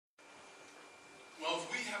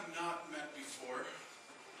have not met before,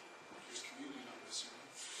 there's communion on this room.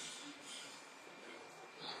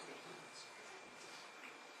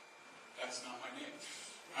 That's not my name.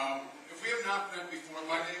 If we have not met before,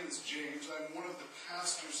 my name is James. I'm one of the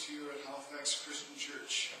pastors here at Halifax Christian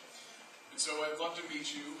Church. And so I'd love to meet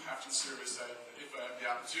you after the service if I have the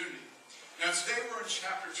opportunity. Now today we're in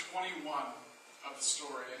chapter 21 of the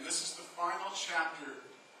story, and this is the final chapter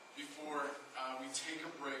before we take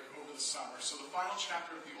a break over the summer. So the final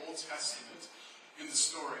chapter of the Old Testament in the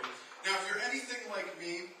story. Now if you're anything like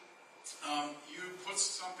me, you put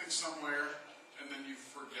something somewhere and then you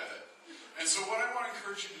forget it. And so what I want to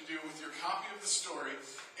encourage you to do with your copy of the story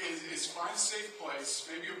is find a safe place,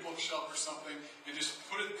 maybe a bookshelf or something, and just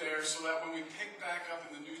put it there so that when we pick back up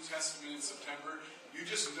in the New Testament in September, you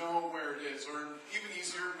just know where it is. Or even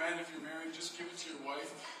easier, men, if you're married, just give it to your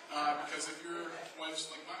wife. Because if your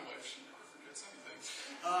wife's like my wife, she never forgets anything.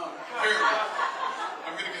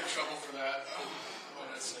 I'm going to get in trouble for that. Why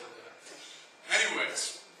did I say that?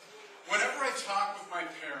 Anyways, whenever I talk with my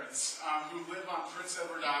parents who live on Prince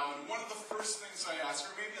Edward Island, one of the first things I ask,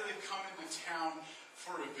 or maybe they've come into town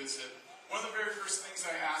for a visit, one of the very first things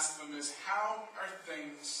I ask them is, how are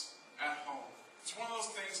things at home? It's one of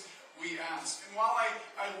those things we ask. And while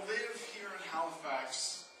I live here in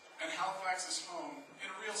Halifax, and Halifax is home, in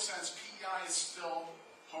a real sense, PEI is still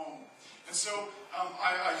home. And so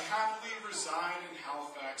I happily reside in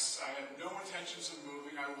Halifax. I have no intentions of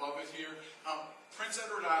moving. I love it here. Prince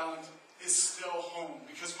Edward Island is still home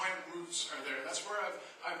because my roots are there. That's where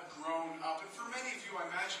I've grown up. And for many of you, I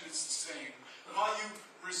imagine it's the same. While you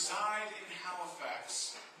reside in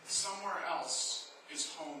Halifax, somewhere else is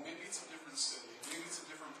home. Maybe it's a different city. Maybe it's a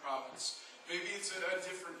different province. Maybe it's a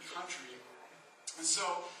different country. And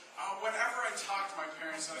so whenever I talk to my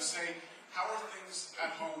parents and I say, how are things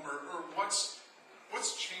at home, or what's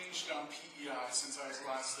changed on PEI since I was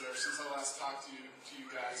last there, since I last talked to you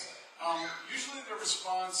guys? Usually the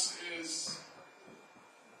response is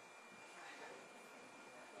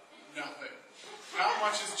nothing. Not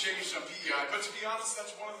much has changed on PEI, but to be honest,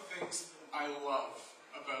 that's one of the things I love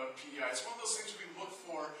about PEI. It's one of those things we look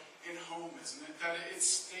for in home, isn't it? That it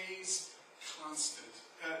stays constant,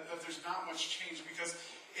 that there's not much change because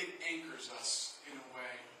it anchors us in a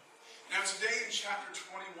way. Now today in chapter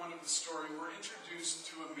 21 of the story, we're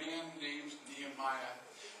introduced to a man named Nehemiah.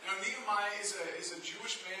 Now Nehemiah is a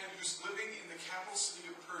Jewish man who's living in the capital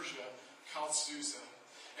city of Persia called Susa.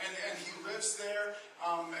 And he lives there,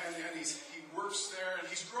 and he works there, and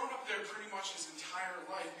he's grown up there pretty much his entire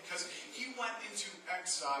life because he went into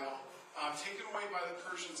exile, taken away by the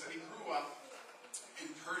Persians, and he grew up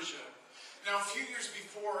in Persia. Now, a few years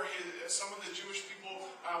before, some of the Jewish people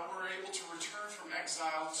were able to return from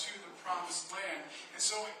exile to the Promised Land. And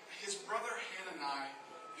so his brother Hanani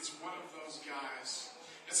is one of those guys.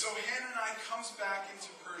 And so Hanani comes back into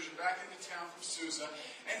Persia, back into town from Susa,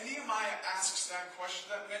 and Nehemiah asks that question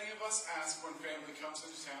that many of us ask when family comes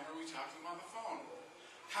into town or we talk to them on the phone.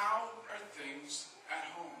 How are things at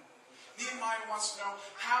home? Nehemiah wants to know,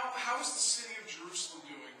 how is the city of Jerusalem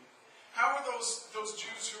doing? How are those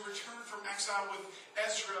Jews who returned from exile with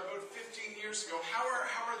Ezra about 15 years ago, how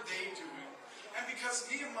are they doing? And because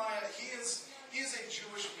Nehemiah, he is a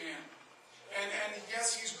Jewish man. And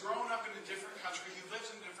yes, he's grown up in a different country. He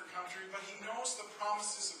lives in a different country, but he knows the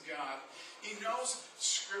promises of God. He knows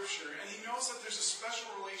Scripture, and he knows that there's a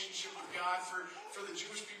special relationship with God for the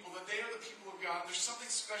Jewish people, that they are the people of God. There's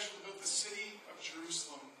something special about the city of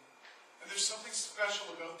Jerusalem. And there's something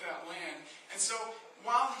special about that land. And so,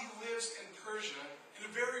 while he lives in Persia, in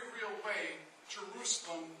a very real way,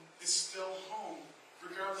 Jerusalem is still home,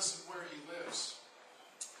 regardless of where he lives.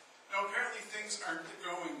 Now, apparently things aren't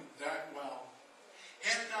going that well.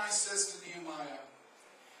 Hanani says to Nehemiah,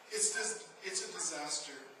 it's a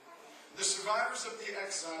disaster. The survivors of the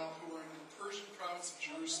exile who are in the Persian province of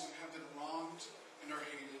Jerusalem have been wronged and are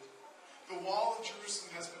hated. The wall of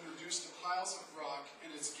Jerusalem has been reduced to piles of rock, and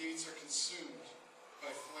its gates are consumed by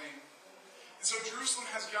flame. And so Jerusalem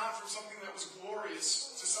has gone from something that was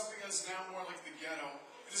glorious to something that is now more like the ghetto.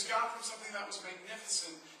 It has gone from something that was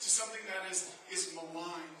magnificent to something that is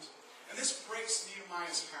maligned. And this breaks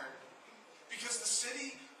Nehemiah's heart. Because the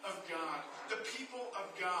city of God, the people of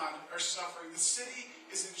God are suffering. The city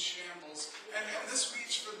is in shambles. And this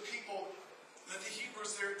means for the people that the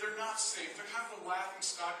Hebrews, they're not safe. They're kind of the laughing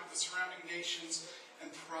stock of the surrounding nations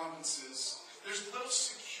and provinces. There's little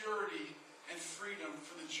security and freedom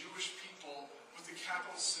for the Jewish people with the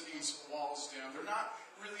capital city's walls down. They're not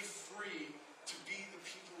really free to be the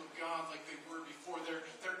people of God like they were before.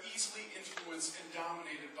 They're easily influenced and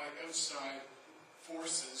dominated by outside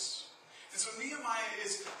forces. And so Nehemiah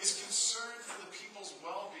is concerned for the people's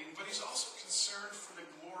well-being.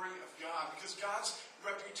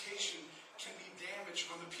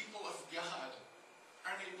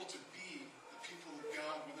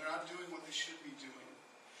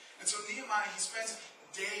 And so Nehemiah, he spends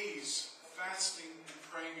days fasting and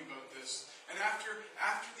praying about this. And after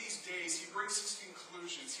these days, he brings his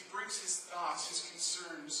conclusions. He brings his thoughts, his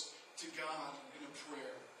concerns to God in a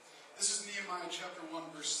prayer. This is Nehemiah chapter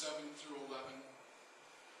 1, verse 7 through 11.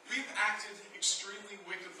 We've acted extremely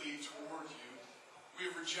wickedly toward you. We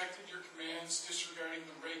have rejected your commands, disregarding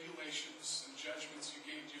the regulations and judgments you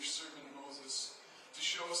gave to your servant Moses to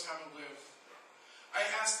show us how to live. I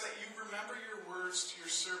ask that you remember your words to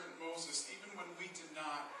your servant Moses, even when we did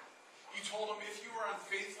not. You told him, if you are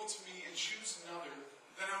unfaithful to me and choose another,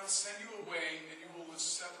 then I will send you away and you will live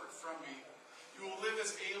separate from me. You will live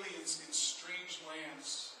as aliens in strange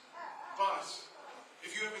lands. But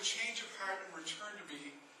if you have a change of heart and return to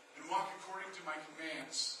me and walk according to my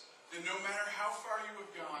commands, then no matter how far you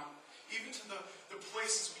have gone, even to the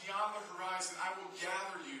places beyond the horizon, I will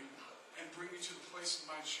gather you and bring you to the place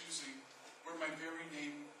of my choosing, where my very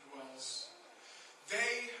name dwells.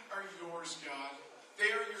 They are yours, God.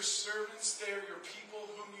 They are your servants. They are your people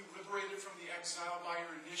whom you liberated from the exile by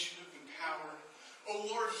your initiative and power. O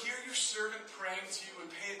Lord, hear your servant praying to you and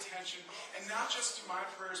pay attention, and not just to my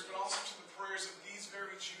prayers, but also to the prayers of these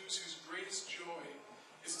very Jews whose greatest joy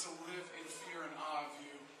is to live in fear and awe of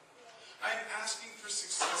you. I am asking for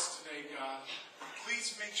success today, God.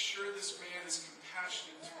 Please make sure this man is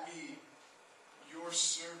compassionate to me, your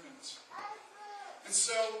servant. And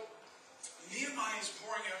so, Nehemiah is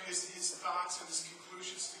pouring out his thoughts and his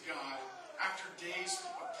conclusions to God after days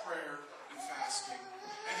of prayer and fasting.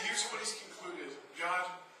 And here's what he's concluded. God,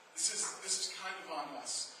 this is kind of on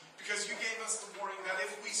us. Because you gave us the warning that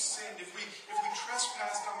if we sinned, if we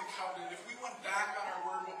trespassed on the covenant, if we went back on our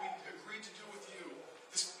word, what we agreed to do with you,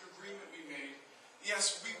 this agreement we made,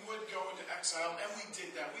 yes, we would go into exile, and we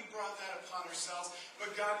did that. We brought that upon ourselves.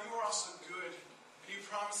 But God, you are also good. And you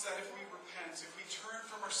promised that if we repent, if we turn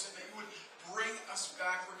from our sin, that you would bring us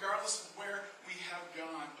back regardless of where we have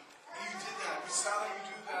gone. And you did that. We saw that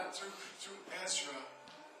you do that through Ezra.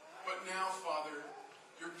 But now, Father,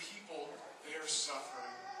 your people, they are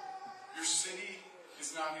suffering. Your city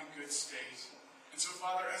is not in good state. And so,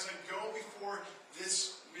 Father, as I go before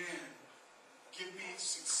this man, give me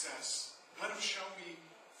success. Let him show me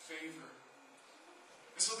favor.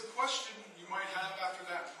 And so the question you might have after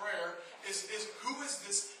that prayer is who is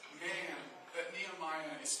this man that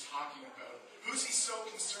Nehemiah is talking about? Who's he so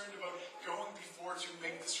concerned about going before to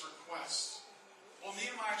make this request? Well,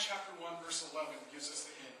 Nehemiah chapter 1, verse 11 gives us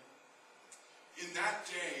the hint. In that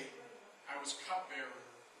day, I was cupbearer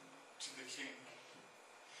to the king.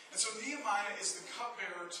 And so Nehemiah is the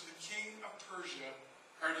cupbearer to the king of Persia,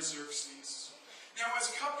 Artaxerxes. Now,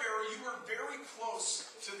 as cupbearer, you were very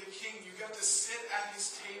close to the king. You got to sit at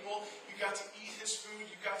his table. You got to eat his food.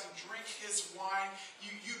 You got to drink his wine.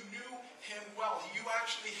 You knew him well. You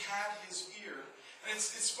actually had his ear. And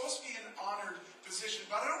it's supposed to be an honored position,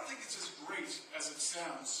 but I don't think it's as great as it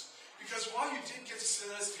sounds. Because while you did get to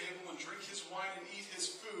sit at his table and drink his wine and eat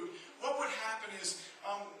his food, what would happen is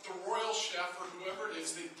the royal chef or whoever it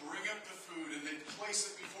is, they'd bring up the food and they'd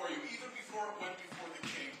place it before you, even before it went before the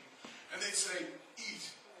king. And they'd say, eat,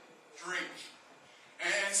 drink.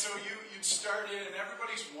 And so you'd start in and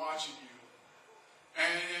everybody's watching you.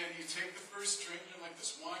 And you take the first drink and you're like,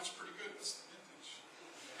 this wine's pretty good. What's the vintage?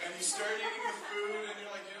 And you start eating the food and you're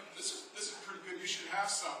like, yeah, this is pretty good. You should have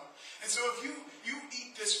some. And so if you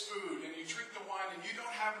eat this food and you drink the wine and you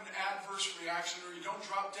don't have an adverse reaction or you don't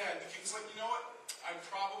drop dead, the king's like, you know what? I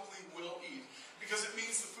probably will eat. Because it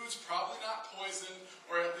means the food's probably not poisoned,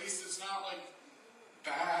 or at least it's not like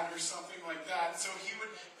bad or something like that. So he would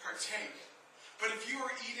partake. But if you were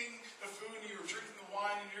eating the food and you were drinking the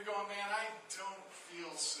wine and you're going, man, I don't feel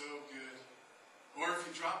so good. Or if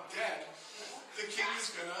you drop dead, the king is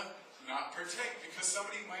going to not partake because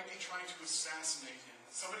somebody might be trying to assassinate him.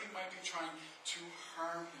 Somebody might be trying to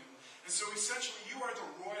harm him. And so essentially you are the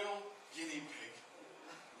royal guinea pig.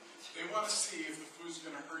 They want to see if the food's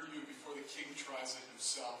going to hurt you before the king tries it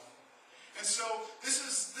himself. And so this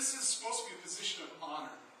is supposed to be a position of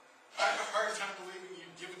honor. I have a hard time believing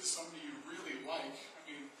you'd give it to somebody you really like. I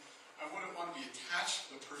mean, I wouldn't want to be attached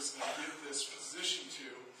to the person I give this position to.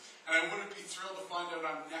 And I wouldn't be thrilled to find out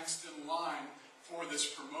I'm next in line for this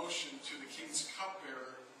promotion to the king's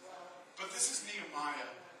cupbearer. But this is Nehemiah.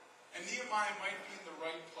 And Nehemiah might be in the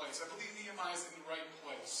right place. I believe Nehemiah is in the right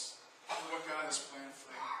place for what God has planned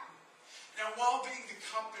for him. Now, while being the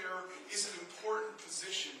cupbearer is an important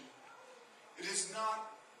position, it is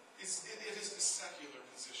a secular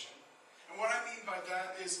position. And what I mean by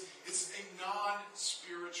that is it's a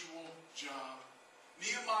non-spiritual job.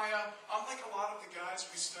 Nehemiah, unlike a lot of the guys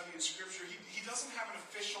we study in Scripture, he doesn't have an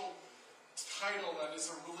official title that is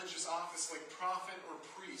a religious office like prophet or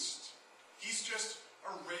priest. He's just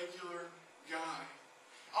a regular guy.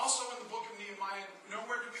 Also in the book of Nehemiah,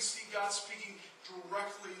 nowhere do we see God speaking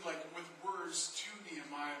directly, like with words to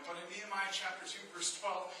Nehemiah. But in Nehemiah chapter 2, verse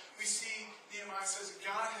 12, we see Nehemiah says,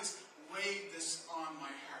 God has laid this on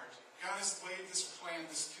my heart. God has laid this plan,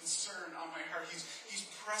 this concern on my heart. He's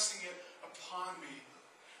pressing it upon me.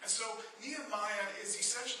 And so Nehemiah is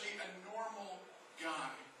essentially a normal guy.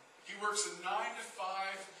 He works a 9-to-5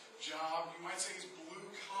 job. You might say he's blue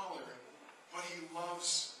collar, but he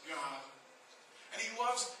loves God. And he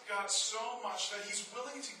loves God so much that he's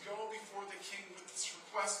willing to go before the king with this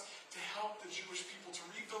request to help the Jewish people to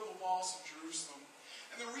rebuild the walls of Jerusalem.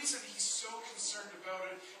 And the reason he's so concerned about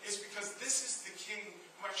it is because this is the king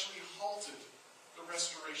who actually halted the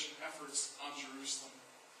restoration efforts on Jerusalem.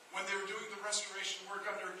 When they were doing the restoration work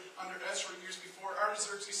under Ezra years before,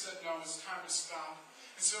 Artaxerxes said, no, it's time to stop.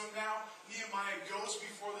 And so now Nehemiah goes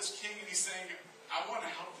before this king and he's saying, I want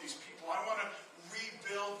to help these people. I want to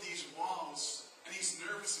rebuild these walls. And he's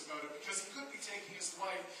nervous about it because he could be taking his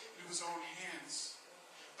life into his own hands.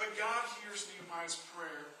 But God hears Nehemiah's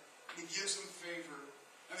prayer and he gives him favor.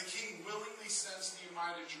 And the king willingly sends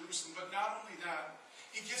Nehemiah to Jerusalem. But not only that,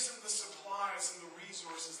 he gives him the supplies and the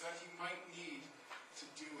resources that he might need to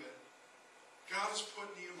do it. God has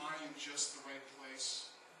put Nehemiah in just the right place.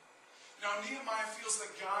 Now Nehemiah feels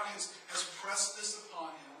that God has pressed this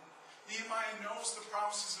upon him. Nehemiah knows the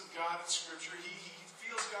promises of God in Scripture. He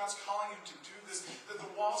feels God's calling him to do this, that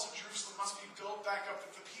the walls of Jerusalem must be built back up,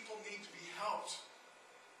 that the people need to be helped.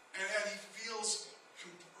 And he feels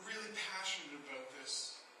really passionate about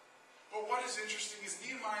this. But what is interesting is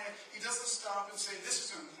Nehemiah, he doesn't stop and say, this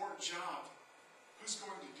is an important job. Who's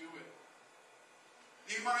going to do it?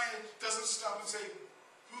 Nehemiah doesn't stop and say,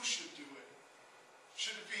 who should do it?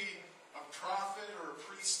 Should it be a prophet or a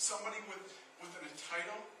priest, somebody with a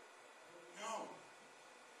title? No.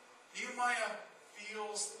 Nehemiah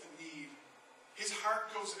feels the need. His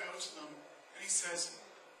heart goes out to them, and he says,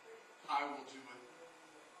 I will do it.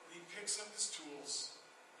 And he picks up his tools,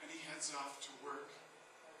 and he heads off to work.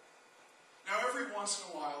 Now, every once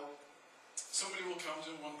in a while, somebody will come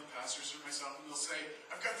to one of the pastors or myself, and they'll say,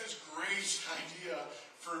 I've got this great idea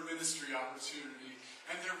for a ministry opportunity.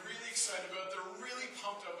 And they're really excited about it. They're really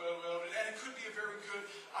pumped up about it. And it could be a very good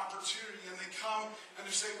opportunity. And they come and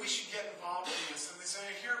they say, we should get involved in this. And they say,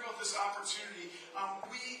 I hear about this opportunity.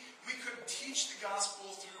 We could teach the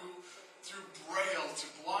gospel through Braille to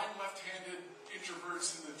blind left-handed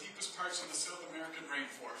introverts in the deepest parts of the South American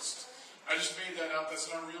rainforest. I just made that up.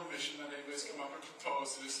 That's not a real mission that anybody's come up and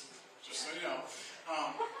proposed. Just so you know.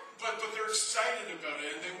 But they're excited about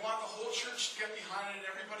it, and they want the whole church to get behind it and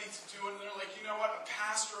everybody to do it. And they're like, you know what? A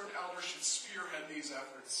pastor or an elder should spearhead these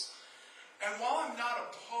efforts. And while I'm not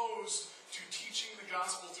opposed to teaching the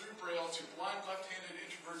gospel through Braille to blind left-handed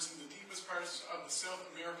introverts in the deepest parts of the South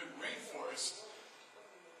American rainforest,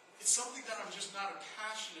 it's something that I'm just not as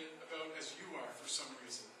passionate about as you are for some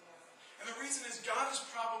reason. And the reason is God has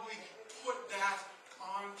probably put that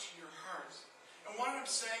onto your heart. And what I'm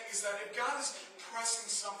saying is that if God is pressing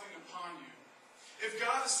something upon you, if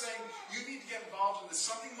God is saying, you need to get involved in this,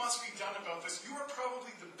 something must be done about this, you are probably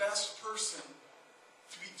the best person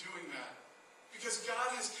to be doing that. Because God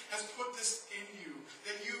has put this in you,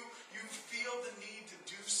 that you feel the need to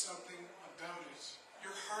do something about it.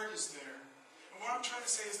 Your heart is there. And what I'm trying to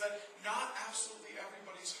say is that not absolutely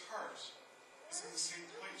everybody's heart is in the same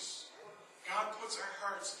place. God puts our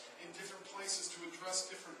hearts in different places to address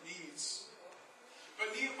different needs.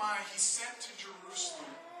 But Nehemiah, he's sent to Jerusalem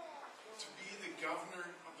to be the governor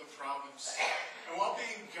of the province. And while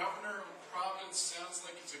being governor of a province sounds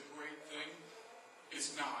like it's a great thing,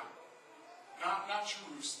 it's not. Not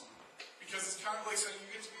Jerusalem. Because it's kind of like saying you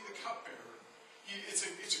get to be the cupbearer. It's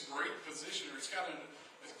a great position, or it's got a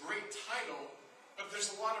great title, but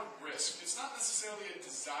there's a lot of risk. It's not necessarily a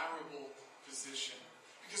desirable position.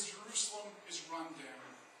 Because Jerusalem is run down.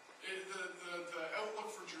 The outlook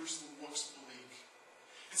for Jerusalem looks bleak.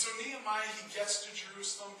 And so Nehemiah, he gets to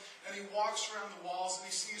Jerusalem, and he walks around the walls, and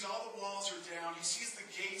he sees all the walls are down. He sees the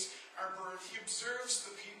gates are burned. He observes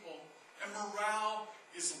the people, and morale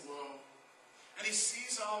is low. And he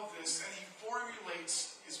sees all of this, and he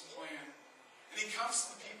formulates his plan. And he comes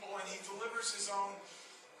to the people, and he delivers his own,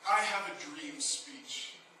 I have a dream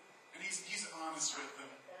speech. And he's honest with them.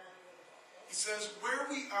 He says, where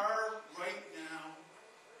we are right now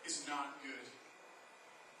is not good.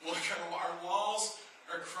 Look, our walls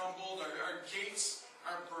are crumbled, our gates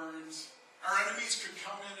are burned. Our enemies could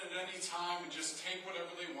come in at any time and just take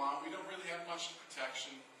whatever they want. We don't really have much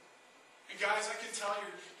protection. And guys, I can tell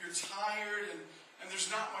you're tired and and there's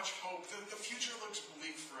not much hope. The future looks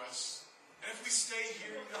bleak for us. And if we stay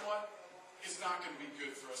here, you know what? It's not going to be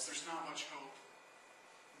good for us. There's not much hope.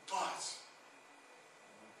 But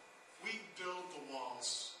we build the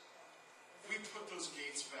walls. We put those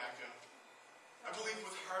gates back up. I believe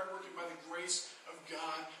with hard work and by the grace of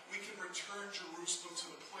God, we can return Jerusalem to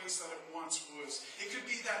the place that it once was. It could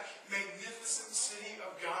be that magnificent city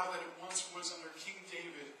of God that it once was under King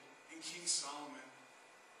David and King Solomon.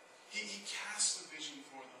 He cast the vision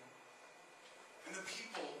for them. And the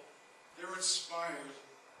people, they're inspired,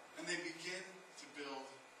 and they begin to build.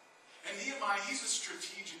 And Nehemiah, he's a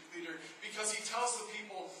strategic leader because he tells the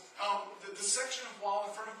people, the section of wall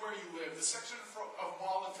in front of where you live, the section of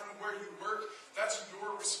wall in front of where you work, that's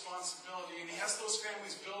your responsibility. And he has those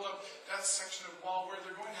families build up that section of wall where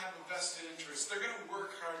they're going to have a vested interest. They're going to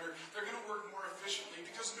work harder. They're going to work more efficiently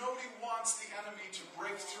because nobody wants the enemy to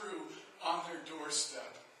break through on their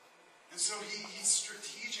doorstep. And so he's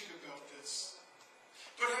strategic about this.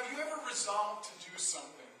 But have you ever resolved to do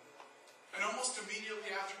something? And almost immediately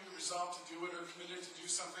after you resolve to do it or committed to do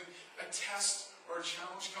something, a test or a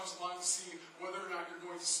challenge comes along to see whether or not you're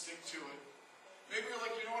going to stick to it. Maybe you're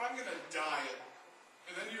like, you know what, I'm going to diet.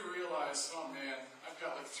 And then you realize, oh man, I've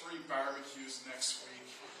got like 3 barbecues next week.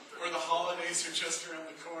 Or the holidays are just around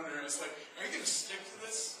the corner. And it's like, are you going to stick to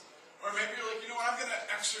this? Or maybe you're like, you know what, I'm going to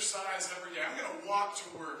exercise every day. I'm going to walk to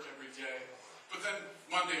work every day. But then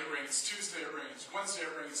Monday it rains, Tuesday it rains, Wednesday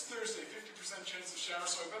it rains, Thursday 50% chance of shower,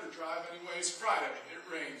 so I better drive anyways. Friday it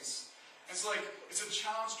rains. And it's like, it's a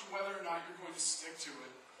challenge to whether or not you're going to stick to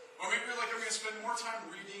it. Or maybe you're like, I'm going to spend more time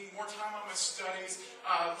reading, more time on my studies,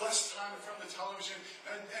 less time in front of the television.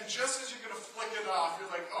 And just as you're going to flick it off, you're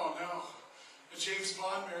like, oh no, the James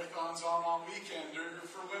Bond marathon's on all weekend. Or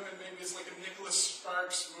for women, maybe it's like a Nicholas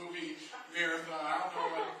Sparks movie marathon. I don't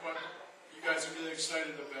know what you guys are really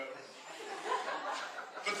excited about.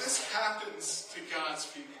 But this happens to God's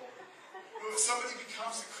people. When somebody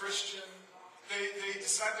becomes a Christian, they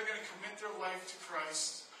decide they're going to commit their life to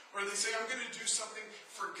Christ. Or they say, I'm going to do something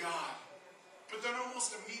for God. But then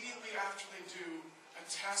almost immediately after they do, a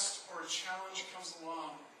test or a challenge comes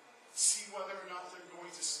along. See whether or not they're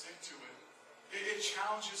going to stick to it. It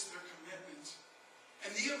challenges their commitment. And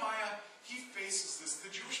Nehemiah, he faces this. The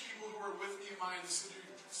Jewish people who are with Nehemiah in the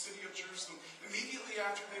city of Jerusalem, immediately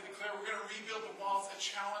after they declare, we're going to rebuild the walls, a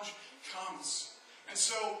challenge comes. And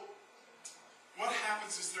so, what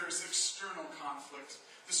happens is there is external conflict.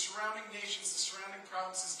 The surrounding nations, the surrounding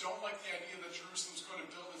provinces don't like the idea that Jerusalem's going to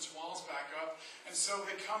build its walls back up. And so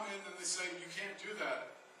they come in and they say, you can't do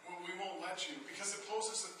that. Well, we won't let you. Because it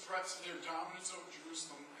poses a threat to their dominance over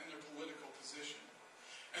Jerusalem and their political position.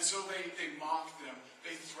 And so they mock them,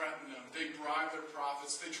 they threaten them, they bribe their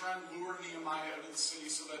prophets, they try and lure Nehemiah out of the city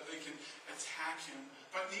so that they can attack him.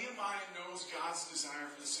 But Nehemiah knows God's desire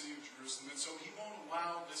for the city of Jerusalem, and so he won't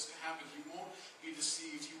allow this to happen. He won't be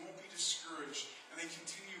deceived, he won't be discouraged, and they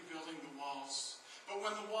continue building the walls. But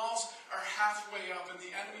when the walls are halfway up and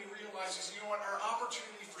the enemy realizes, you know what, our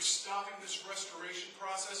opportunity for stopping this restoration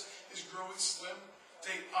process is growing slim,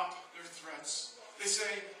 they up their threats. They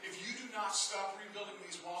say, if you do not stop rebuilding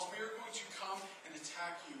these walls, we are going to come and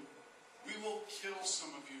attack you. We will kill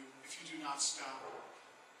some of you if you do not stop.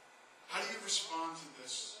 How do you respond to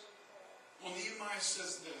this? Well, Nehemiah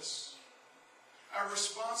says this. Our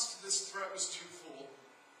response to this threat was twofold.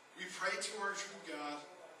 We prayed to our true God,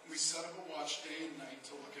 and we set up a watch day and night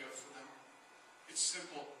to look out for them. It's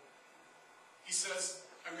simple. He says,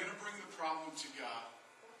 I'm going to bring the problem to God.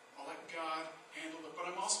 I'll let God handle it. But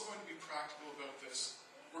I'm also going to be practical about this.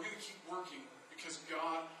 We're going to keep working because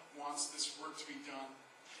God wants this work to be done.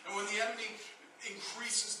 And when the enemy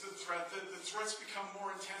increases the threat, the threats become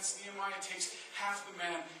more intense. Nehemiah takes half the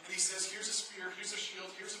men and he says, here's a spear, here's a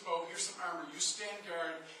shield, here's a bow, here's some armor. You stand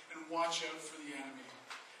guard and watch out for the enemy.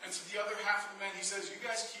 And to the other half of the men, he says, you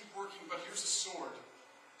guys keep working, but here's a sword.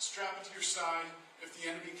 Strap it to your side. If the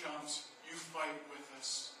enemy comes, you fight with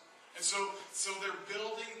us. And so they're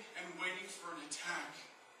building and waiting for an attack.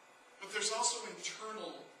 But there's also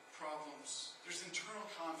internal problems. There's internal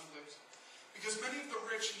conflict. Because many of the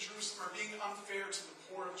rich in Jerusalem are being unfair to the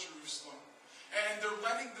poor of Jerusalem. And they're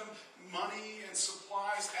lending them money and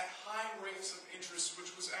supplies at high rates of interest,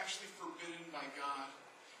 which was actually forbidden by God.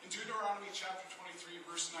 In Deuteronomy chapter 23,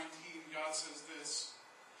 verse 19, God says this.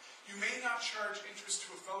 You may not charge interest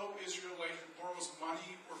to a fellow Israelite who borrows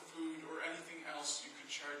money or food or anything else you could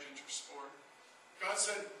charge interest for. God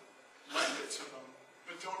said, lend it to them,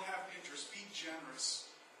 but don't have interest. Be generous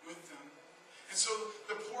with them. And so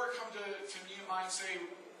the poor come to Nehemiah and say,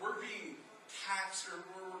 we're being taxed or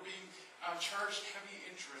we're being charged heavy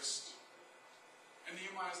interest. And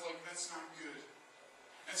Nehemiah's like, that's not good.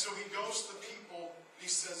 And so he goes to the people and he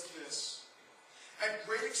says this: "At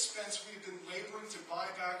great expense we have been laboring to buy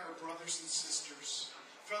back our brothers and sisters,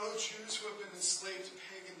 fellow Jews who have been enslaved to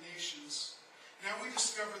pagan nations. Now we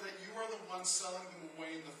discover that you are the ones selling them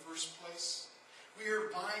away in the first place. We are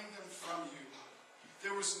buying them from you."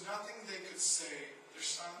 There was nothing they could say. Their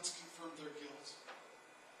silence confirmed their guilt.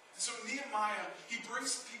 And so Nehemiah, he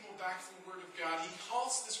brings the people back to the Word of God. He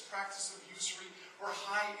halts this practice of usury or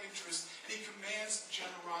high interest, and he commands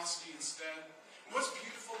generosity instead. And what's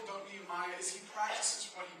beautiful about Nehemiah is he practices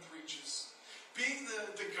what he preaches. Being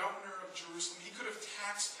the governor of Jerusalem, he could have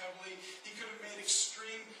taxed heavily. He could have made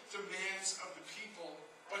extreme demands of the people,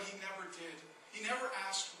 but he never did. He never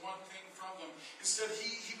asked one thing from them. Instead,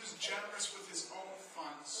 he was generous with his own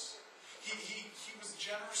funds. He was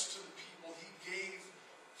generous to the people. He gave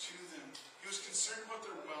to them. He was concerned about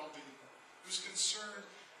their well-being. He was concerned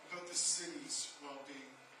about the city's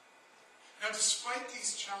well-being. Now, despite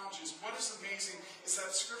these challenges, what is amazing is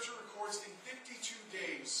that Scripture records in 52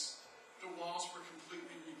 days, the walls were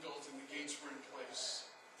completely rebuilt and the gates were in place.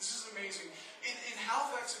 This is amazing. In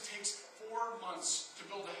Halifax, it takes 4 months to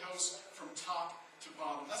build a house from top to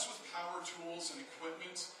bottom. That's with power tools and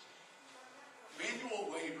equipment. Manual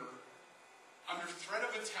labor, under threat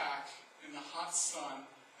of attack in the hot sun,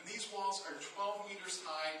 and these walls are 12 meters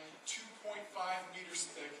high, 2.5 meters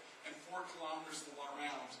thick, and 4 kilometers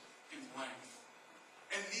around in length.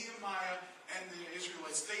 And Nehemiah and the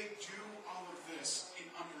Israelites, they do all of this in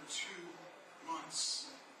under 2 months.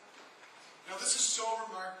 Now this is so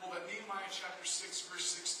remarkable that Nehemiah chapter 6 verse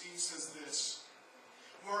 16 says this: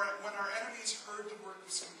 "When our enemies heard the work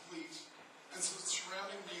was complete, and so the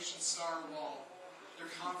surrounding nations saw our wall, their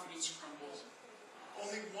confidence crumbled.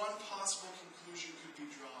 Only one possible conclusion could be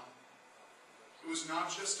drawn. It was not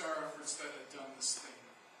just our efforts that had done this thing.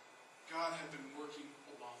 God had been working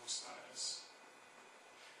alongside us."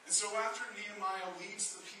 And so after Nehemiah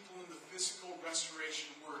leads the people in the physical restoration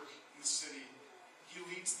work in the city, he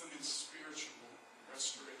leads them in spiritual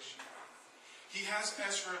restoration. He has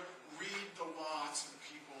Ezra read the law to the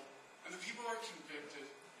people, and the people are convicted.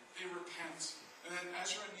 They repent. And then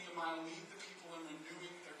Ezra and Nehemiah lead the people in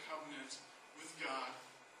renewing their covenant with God.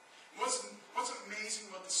 What's amazing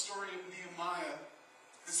about the story of Nehemiah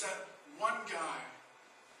is that one guy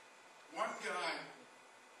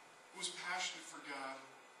who was passionate for God,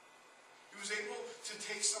 he was able to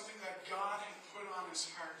take something that God had put on his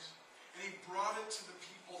heart, and he brought it to the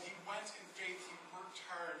people. He went in faith, he worked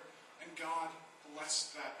hard, and God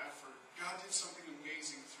blessed that effort. God did something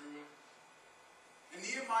amazing through it. And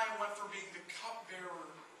Nehemiah went from being the cupbearer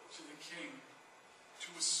to the king to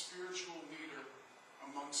a spiritual leader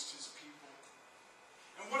amongst his people.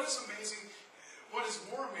 And what is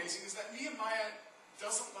more amazing is that Nehemiah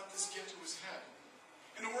doesn't let this get to his head.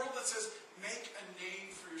 In a world that says, make a name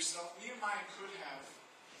for yourself, Nehemiah could have.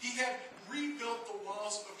 He had rebuilt the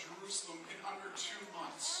walls of Jerusalem in under 2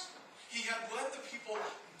 months. He had led the people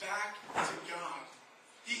back to God.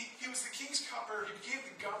 He was the king's cupbearer. He became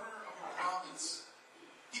the governor of a province.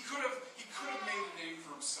 He could have made a name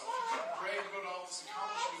for himself. He could have bragged about all his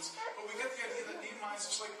accomplishments. But we get the idea that Nehemiah is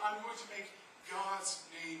just like, I'm going to make God's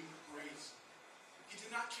name great. He did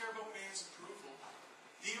not care about man's approval.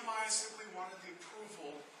 Nehemiah simply wanted the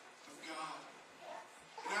approval of God.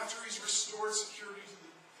 And after he's restored security to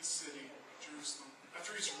the city, Jerusalem,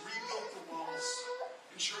 after he's rebuilt the walls,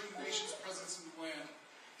 ensuring the nation's presence in the land,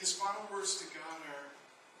 his final words to God are,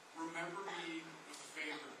 "Remember me with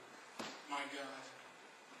favor, my God."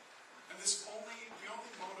 And the only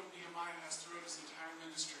motive Nehemiah has throughout his entire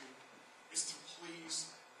ministry is to please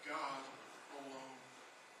God alone.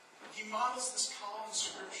 He models this call in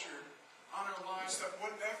Scripture on our lives that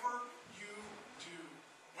whatever you do,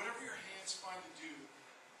 whatever your hands find to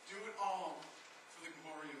do it all for the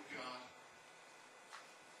glory of God.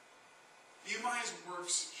 Nehemiah's work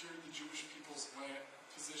secured the Jewish people's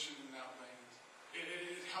position in that land.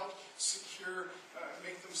 It helped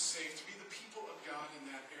make them safe, to be the people of God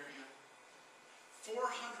in that area.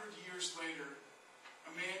 400 years later,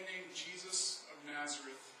 a man named Jesus of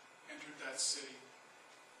Nazareth entered that city.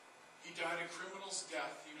 He died a criminal's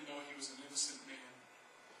death, even though he was an innocent man.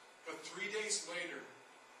 But 3 days later,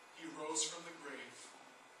 he rose from the grave.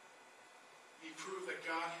 He proved that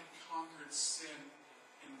God had conquered sin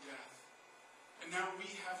and death. And now we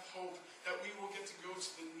have hope that we will get to go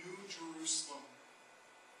to the new Jerusalem,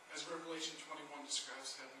 as Revelation 21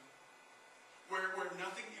 describes heaven. Where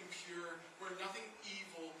nothing impure, where nothing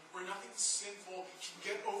evil, where nothing sinful can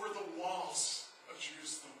get over the walls of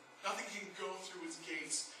Jerusalem. Nothing can go through its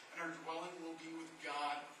gates, and our dwelling will be with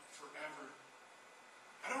God forever.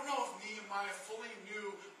 I don't know if Nehemiah fully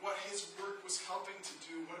knew what his work was helping to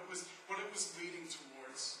do, what it was leading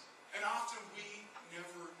towards. And often we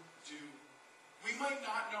never do. We might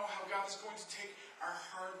not know how God is going to take our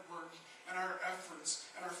hard work and our efforts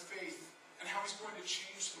and our faith and how he's going to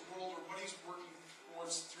change the world or what he's working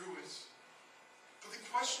towards through it. But the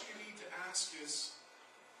question you need to ask is,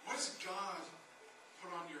 what does God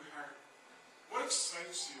put on your heart? What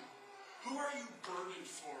excites you? Who are you burdened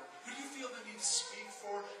for? Who do you feel the need to speak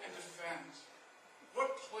for and defend?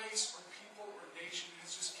 What place or people or nation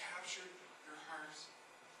has just captured your heart?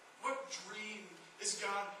 What dream is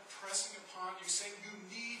God pressing upon you, saying you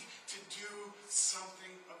need to do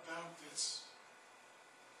something about this?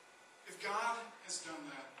 If God has done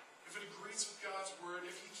that, if it agrees with God's word,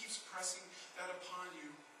 if he keeps pressing that upon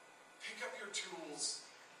you, pick up your tools,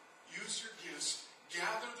 use your gifts,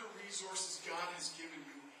 gather the resources God has given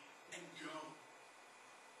you, and go.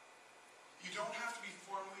 You don't have to be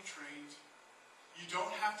formally trained. You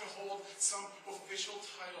don't have to hold some official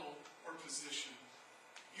title or position.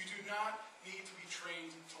 You do not need to be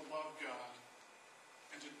trained to love God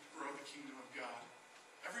and to grow the kingdom of God.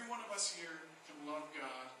 Every one of us here can love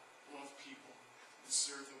God, love people, and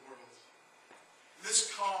serve the world.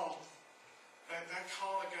 This call, that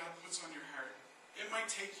call that God puts on your heart, it might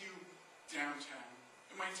take you downtown.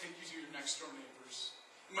 It might take you to your next door neighbors.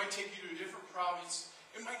 It might take you to a different province.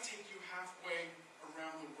 It might take you halfway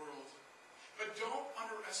around the world. But don't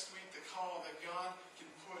underestimate the call that God can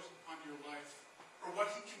put on your life or what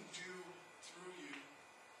he can do through you.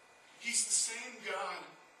 He's the same God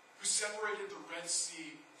who separated the Red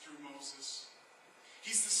Sea through Moses.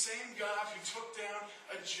 He's the same God who took down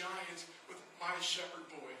a giant with my shepherd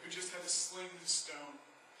boy who just had to sling the stone.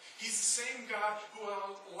 He's the same God who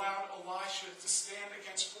allowed Elisha to stand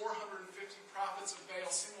against 450 prophets of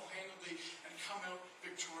Baal single-handedly and come out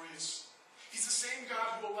victorious. He's the same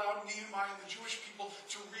God who allowed Nehemiah and the Jewish people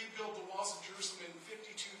to rebuild the walls of Jerusalem in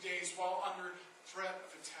 52 days while under threat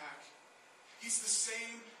of attack. He's the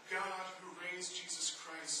same God who raised Jesus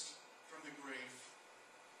Christ from the grave.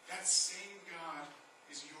 That same God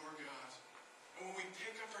is your God. And when we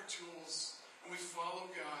pick up our tools and we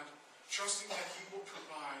follow God, trusting that he will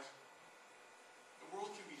provide, the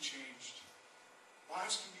world can be changed.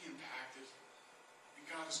 Lives can be impacted. And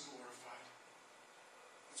God is glorified.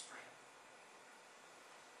 Let's pray.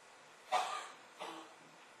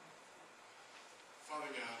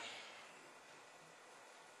 Father God,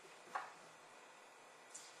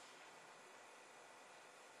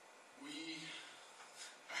 we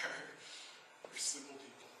are simple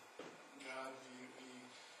people. God, we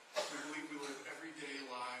believe we live everyday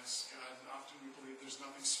lives, God, and often we believe there's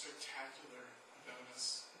nothing spectacular about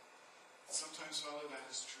us. Sometimes, Father, that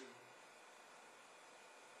is true.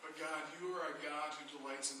 But God, you are a God who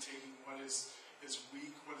delights in taking what is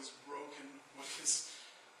weak, what is broken, what is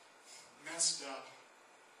messed up,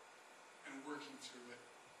 and working through it.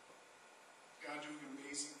 God, doing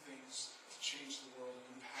amazing things to change the world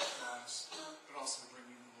and impact lives, but also bring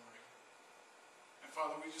you glory. And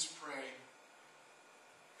Father, we just pray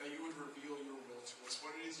that you would reveal your will to us,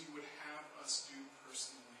 what it is you would have us do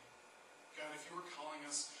personally. God, if you were calling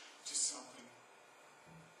us to something,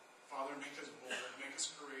 Father, make us bold, make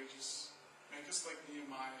us courageous, make us like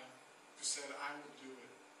Nehemiah, who said, I will do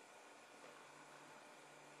it.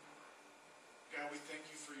 God, we thank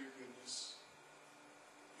you for your goodness.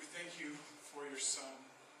 We thank you for your Son,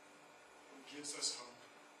 who gives us hope.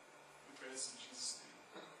 We pray this in Jesus' name.